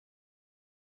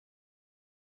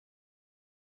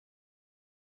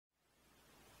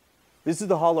This is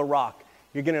the hollow rock.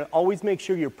 You're gonna always make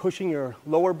sure you're pushing your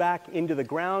lower back into the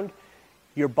ground.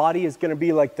 Your body is gonna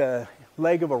be like the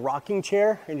leg of a rocking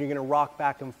chair, and you're gonna rock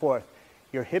back and forth.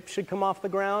 Your hips should come off the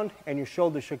ground, and your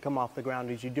shoulders should come off the ground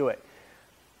as you do it.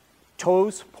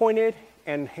 Toes pointed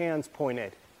and hands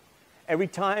pointed. Every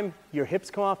time your hips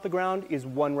come off the ground is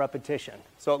 1 repetition.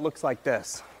 So it looks like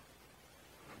this.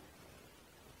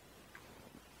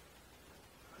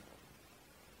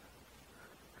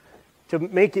 To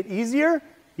make it easier,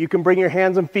 you can bring your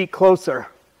hands and feet closer.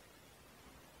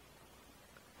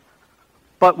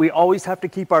 But we always have to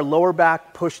keep our lower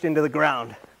back pushed into the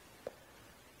ground.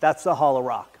 That's the hollow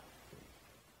rock.